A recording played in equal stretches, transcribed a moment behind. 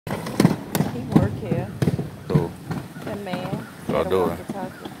The man. Y'all doing?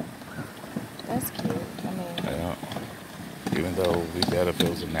 That's cute. I mean, yeah. Even though it'd be better if it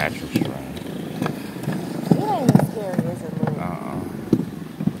was a natural strain. it ain't as scary as it looks.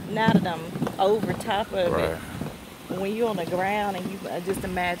 Now that I'm over top of Right. it, when you're on the ground and you just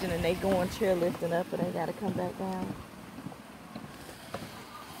imagine and they going chairlifting up and they got to come back down.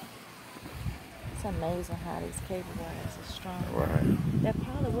 It's amazing how these cable wires are strong. Right. That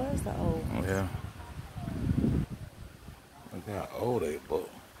probably was the old ones. Yeah. Look how old they both.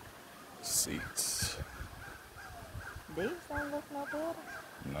 Seats. These don't look no better.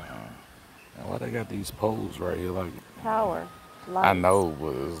 Nah. And why they got these poles right here? Like power. Lights. I know,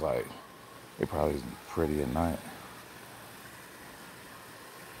 but it's like they probably pretty at night.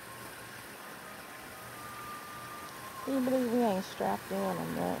 Can you believe we ain't strapped in or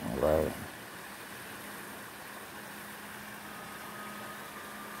nothing? Right.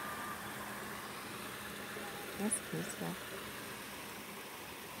 That's peaceful.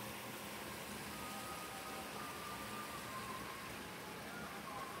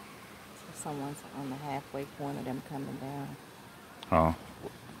 So someone's on the halfway point of them coming down. Huh?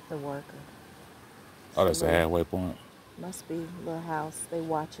 The worker. Oh, that's the halfway point? Must be little house. They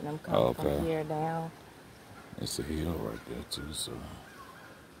watching them come from here down. It's a hill right there too, so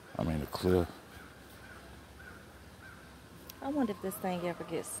I mean a cliff. I wonder if this thing ever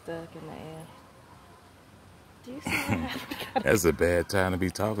gets stuck in the air. Do you see what That's a bad time to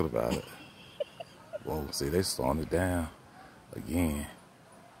be talking about it. Whoa, see, they slowing it down again.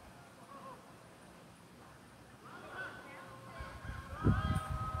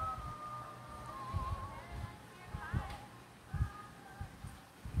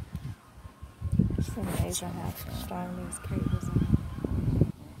 It's amazing how strong these cables are.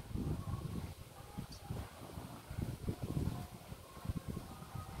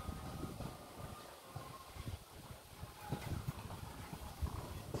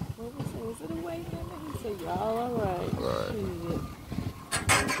 What we say? Is it a weight limit? He said, y'all all right. Right.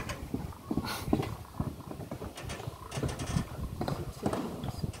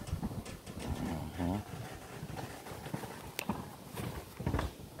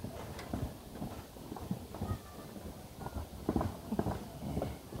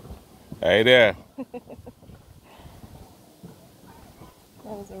 Hey there.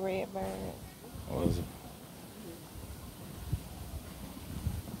 That was a red bird. What is it?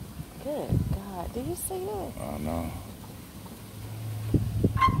 Good God. Do you see that? Oh, no.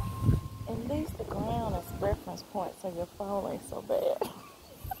 At least the ground is reference point so your phone ain't so bad.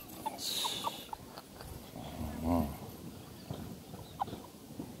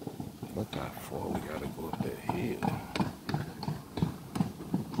 Look how far we gotta go up that hill.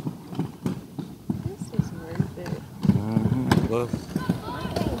 This is really big. Look.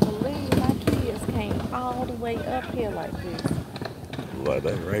 I can't believe my kids came all the way up here like this. Like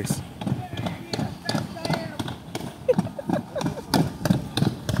that race.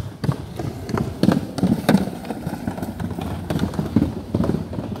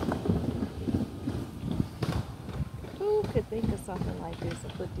 Who could think of something like this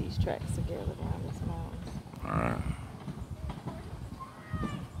and put these tracks together down this mountain? Alright.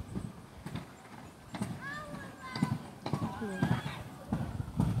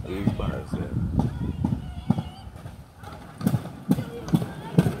 These birds there.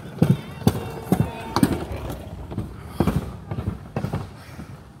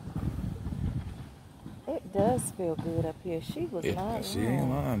 It does feel good up here. She was not She wrong. ain't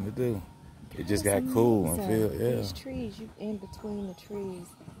lying, it do. It just got cool and feel, These trees, you in between the trees,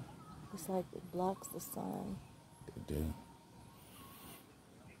 it's like it blocks the sun. It do.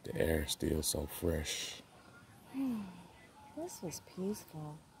 The air is still so fresh. This was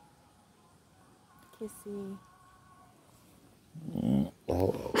peaceful. Kissy.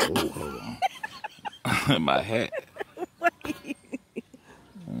 Hold on. My hat.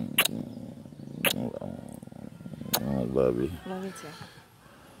 I love you. Love you too.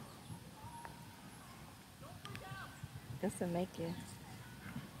 This will make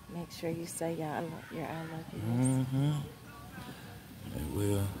sure you say your I love you. It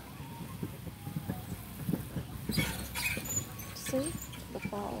will. See? The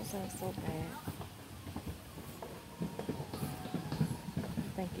falls ain't so bad.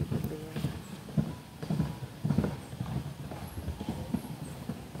 Thank you for being